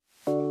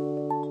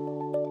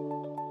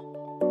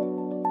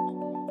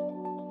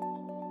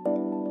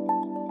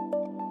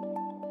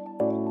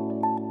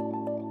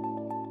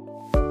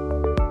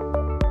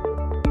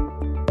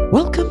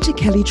Welcome to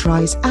Kelly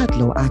Tries Ad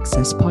Law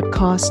Access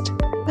podcast,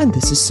 and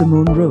this is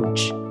Simone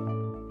Roach.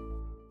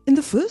 In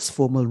the first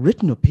formal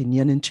written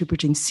opinion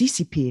interpreting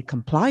CCPA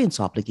compliance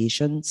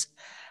obligations,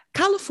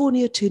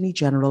 California Attorney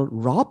General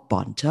Rob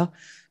Bonta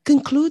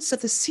concludes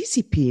that the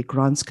CCPA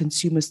grants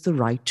consumers the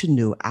right to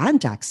know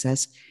and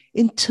access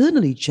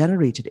internally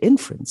generated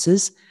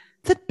inferences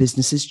that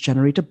businesses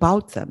generate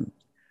about them,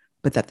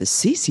 but that the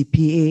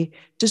CCPA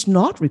does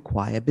not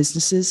require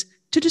businesses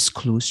to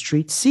disclose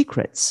trade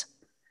secrets.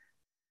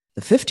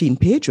 The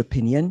 15-page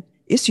opinion,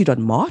 issued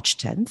on March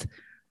 10th,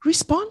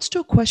 responds to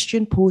a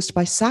question posed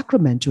by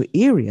Sacramento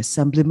Area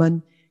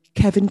Assemblyman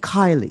Kevin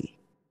Kiley.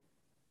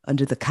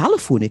 Under the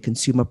California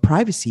Consumer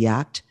Privacy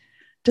Act,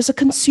 does a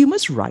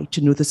consumer's right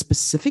to know the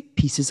specific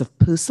pieces of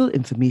personal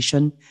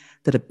information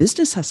that a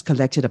business has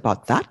collected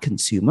about that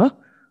consumer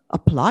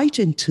apply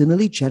to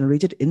internally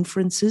generated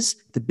inferences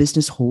the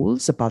business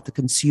holds about the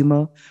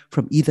consumer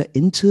from either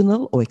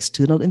internal or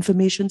external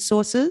information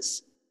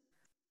sources?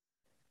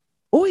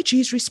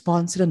 OAG's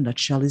response in a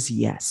nutshell is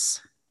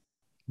yes.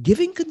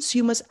 Giving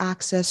consumers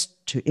access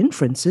to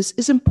inferences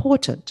is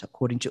important,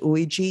 according to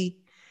OAG,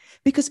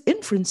 because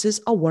inferences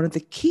are one of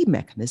the key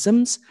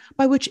mechanisms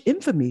by which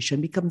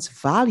information becomes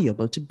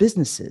valuable to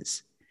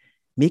businesses,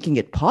 making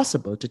it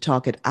possible to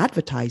target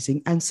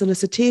advertising and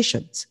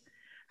solicitations,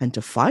 and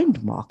to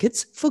find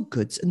markets for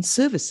goods and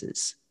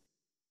services.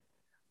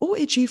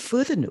 OAG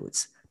further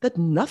notes that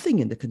nothing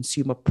in the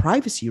Consumer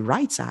Privacy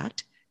Rights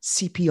Act,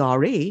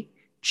 CPRA,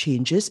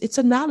 changes its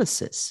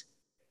analysis.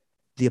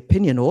 The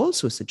opinion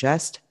also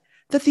suggests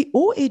that the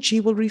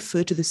OAG will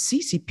refer to the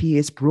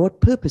CCPA's broad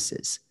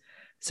purposes,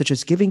 such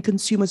as giving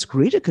consumers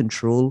greater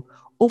control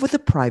over the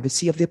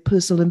privacy of their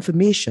personal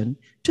information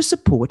to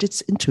support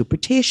its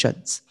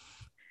interpretations.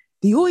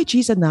 The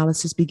OAG's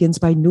analysis begins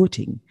by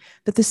noting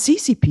that the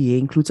CCPA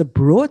includes a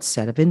broad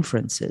set of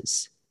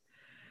inferences.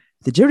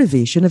 The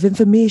derivation of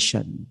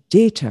information,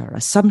 data,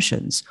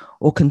 assumptions,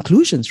 or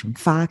conclusions from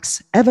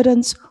facts,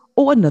 evidence,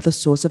 or another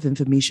source of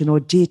information or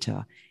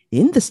data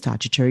in the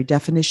statutory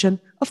definition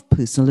of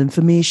personal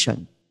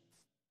information.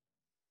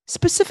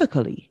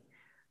 Specifically,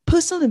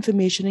 personal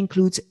information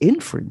includes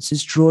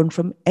inferences drawn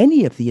from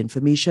any of the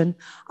information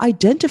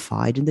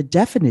identified in the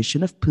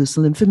definition of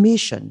personal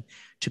information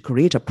to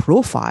create a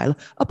profile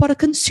about a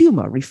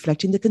consumer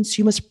reflecting the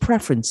consumer's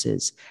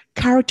preferences,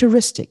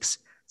 characteristics,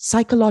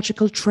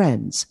 psychological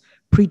trends,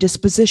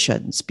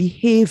 predispositions,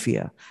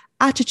 behavior,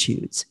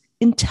 attitudes,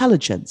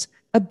 intelligence,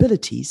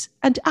 abilities,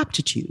 and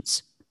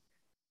aptitudes.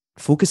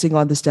 Focusing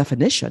on this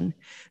definition,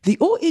 the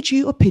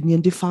OAG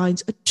opinion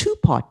defines a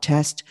two-part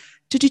test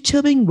to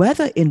determine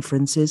whether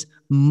inferences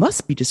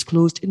must be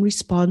disclosed in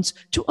response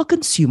to a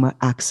consumer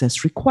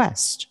access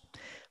request.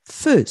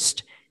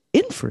 First,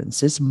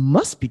 inferences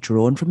must be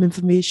drawn from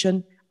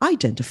information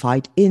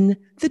identified in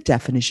the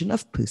definition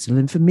of personal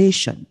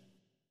information.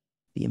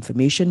 The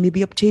information may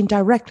be obtained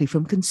directly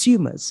from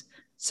consumers,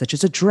 such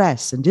as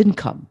address and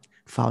income,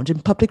 found in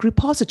public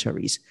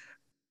repositories,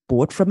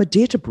 bought from a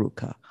data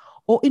broker,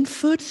 or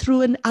inferred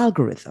through an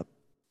algorithm.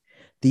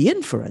 The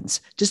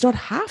inference does not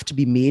have to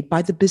be made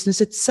by the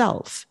business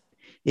itself.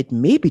 It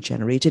may be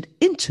generated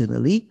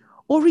internally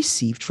or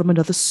received from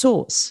another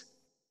source.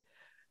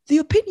 The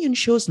opinion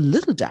shows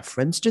little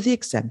deference to the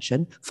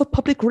exemption for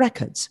public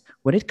records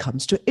when it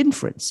comes to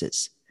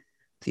inferences.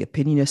 The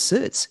opinion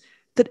asserts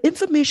that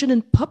information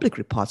in public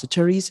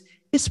repositories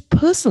is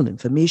personal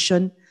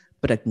information,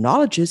 but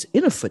acknowledges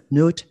in a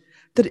footnote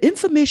that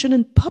information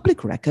in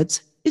public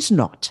records is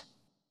not.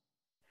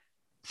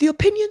 The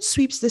opinion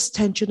sweeps this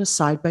tension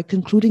aside by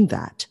concluding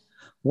that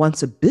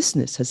once a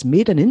business has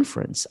made an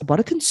inference about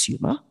a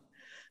consumer,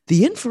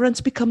 the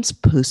inference becomes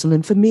personal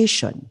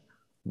information,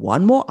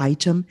 one more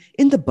item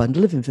in the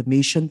bundle of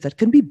information that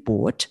can be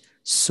bought,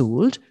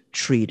 sold,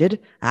 traded,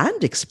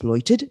 and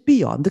exploited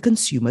beyond the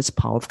consumer's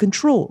power of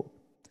control.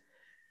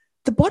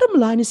 The bottom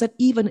line is that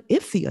even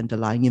if the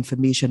underlying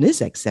information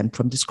is exempt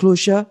from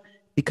disclosure,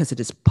 because it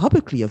is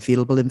publicly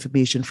available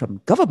information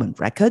from government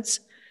records,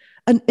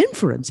 an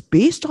inference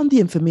based on the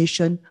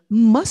information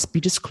must be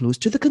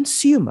disclosed to the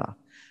consumer,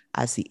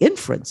 as the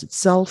inference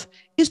itself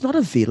is not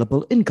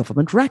available in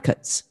government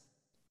records.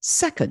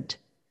 Second,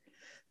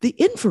 the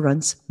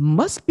inference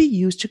must be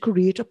used to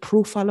create a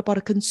profile about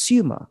a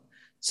consumer,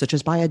 such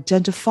as by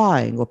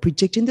identifying or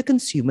predicting the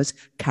consumer's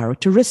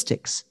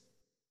characteristics.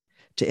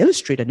 To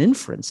illustrate an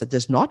inference that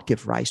does not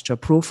give rise to a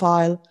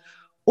profile,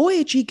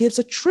 OAG gives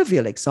a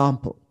trivial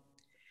example.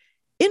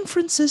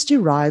 Inferences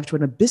derived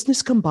when a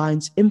business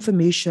combines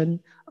information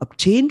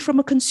obtained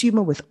from a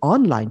consumer with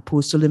online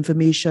postal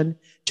information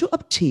to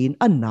obtain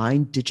a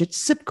 9-digit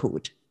zip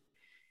code.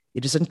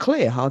 It is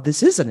unclear how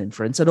this is an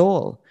inference at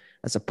all,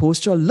 as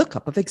opposed to a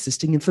lookup of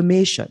existing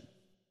information.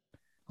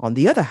 On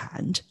the other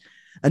hand,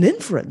 an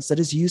inference that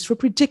is used for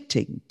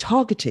predicting,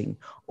 targeting,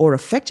 or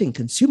affecting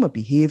consumer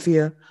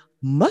behavior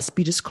must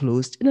be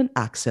disclosed in an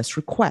access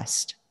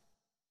request.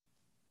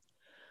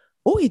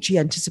 OAG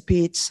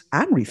anticipates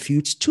and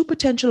refutes two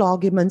potential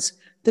arguments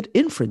that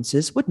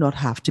inferences would not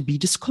have to be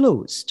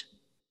disclosed.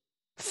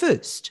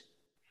 First,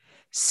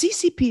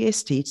 CCPA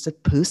states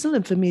that personal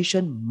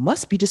information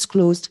must be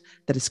disclosed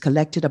that is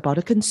collected about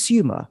a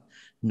consumer,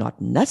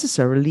 not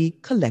necessarily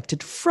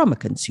collected from a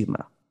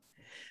consumer.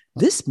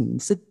 This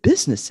means that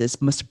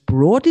businesses must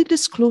broadly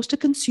disclose to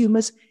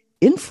consumers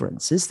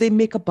inferences they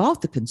make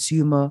about the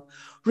consumer,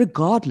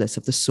 regardless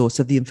of the source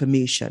of the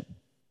information.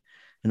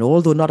 And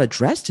although not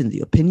addressed in the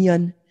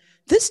opinion,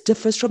 this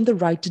differs from the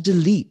right to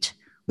delete,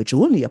 which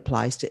only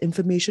applies to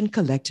information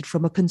collected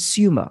from a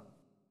consumer.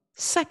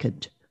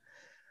 Second,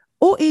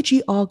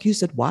 OAG argues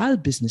that while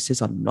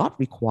businesses are not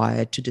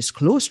required to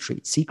disclose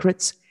trade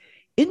secrets,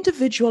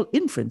 individual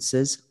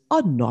inferences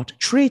are not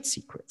trade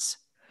secrets.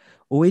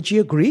 OAG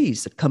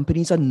agrees that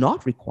companies are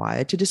not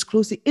required to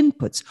disclose the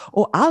inputs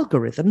or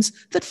algorithms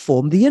that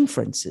form the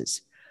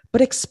inferences,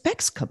 but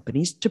expects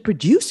companies to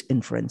produce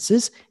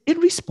inferences in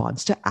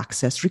response to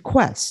access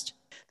requests.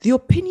 The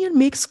opinion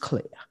makes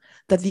clear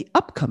that the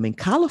upcoming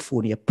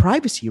California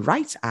Privacy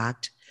Rights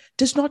Act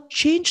does not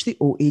change the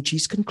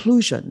OAG's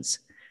conclusions,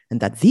 and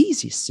that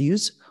these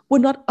issues were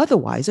not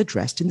otherwise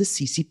addressed in the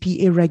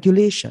CCPA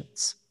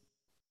regulations.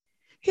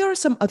 Here are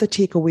some other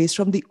takeaways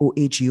from the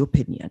OAG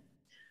opinion.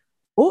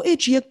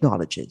 OAG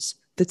acknowledges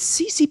that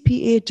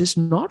CCPA does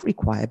not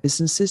require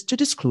businesses to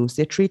disclose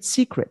their trade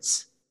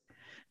secrets.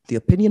 The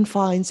opinion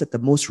finds that the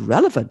most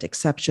relevant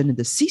exception in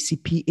the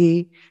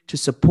CCPA to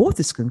support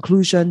this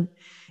conclusion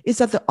is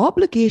that the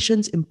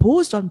obligations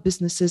imposed on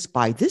businesses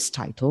by this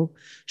title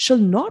shall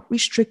not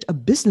restrict a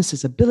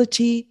business's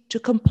ability to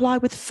comply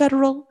with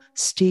federal,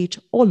 state,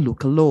 or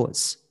local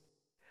laws.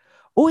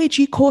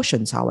 OAG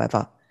cautions,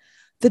 however,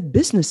 that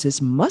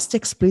businesses must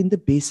explain the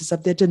basis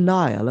of their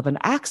denial of an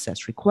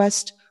access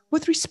request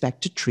with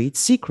respect to trade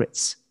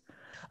secrets.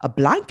 A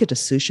blanket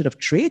assertion of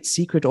trade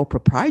secret or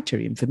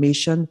proprietary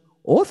information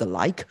or the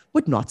like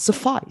would not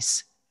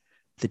suffice.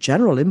 The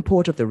general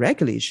import of the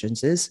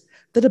regulations is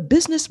that a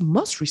business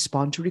must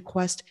respond to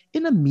requests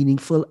in a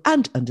meaningful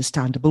and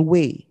understandable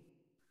way.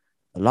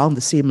 Along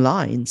the same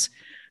lines,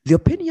 the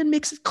opinion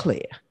makes it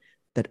clear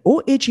that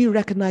OAG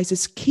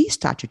recognizes key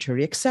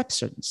statutory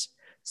exceptions,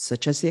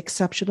 such as the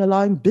exception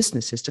allowing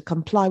businesses to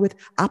comply with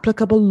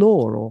applicable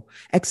law or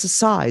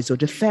exercise or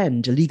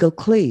defend illegal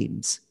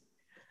claims.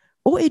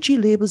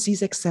 OAG labels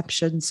these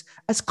exceptions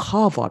as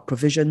carve-out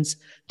provisions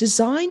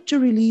designed to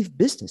relieve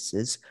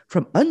businesses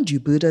from undue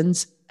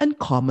burdens and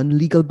common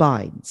legal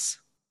binds.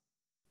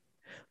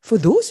 For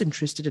those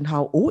interested in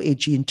how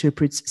OAG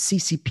interprets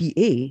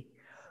CCPA,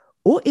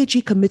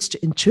 OAG commits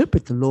to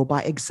interpret the law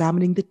by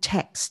examining the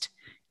text,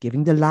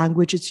 giving the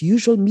language its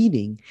usual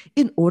meaning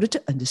in order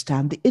to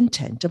understand the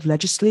intent of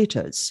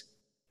legislators.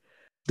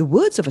 The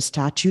words of a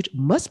statute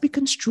must be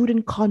construed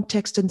in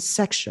context and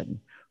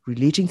section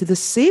relating to the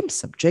same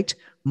subject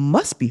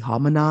must be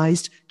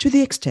harmonized to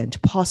the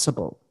extent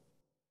possible.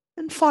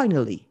 And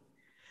finally,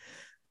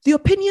 the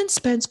opinion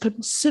spends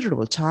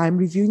considerable time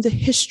reviewing the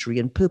history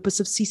and purpose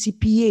of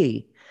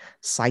CCPA,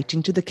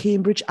 citing to the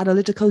Cambridge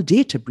Analytical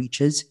data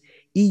breaches,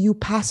 EU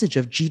passage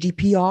of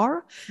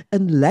GDPR,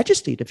 and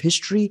legislative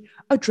history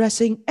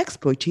addressing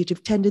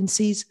exploitative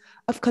tendencies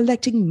of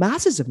collecting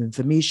masses of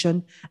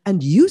information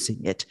and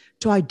using it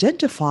to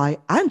identify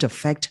and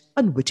affect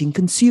unwitting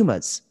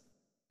consumers.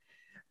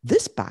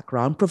 This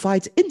background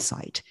provides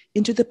insight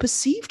into the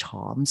perceived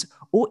harms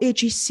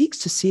OAG seeks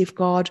to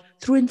safeguard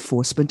through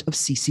enforcement of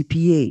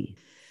CCPA.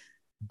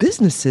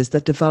 Businesses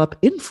that develop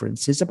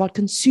inferences about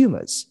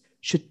consumers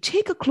should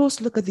take a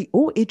close look at the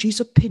OAG's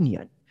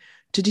opinion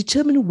to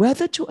determine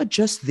whether to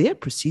adjust their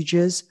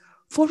procedures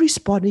for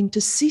responding to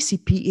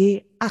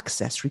CCPA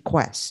access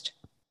requests.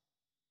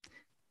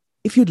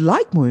 If you'd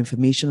like more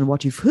information on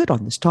what you've heard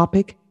on this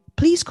topic,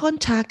 please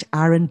contact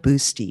Aaron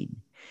Burstein.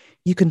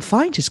 You can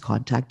find his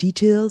contact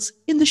details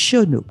in the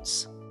show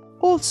notes.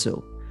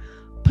 Also,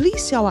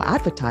 please see our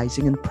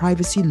Advertising and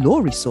Privacy Law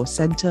Resource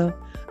Center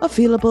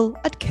available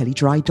at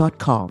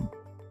kellydry.com.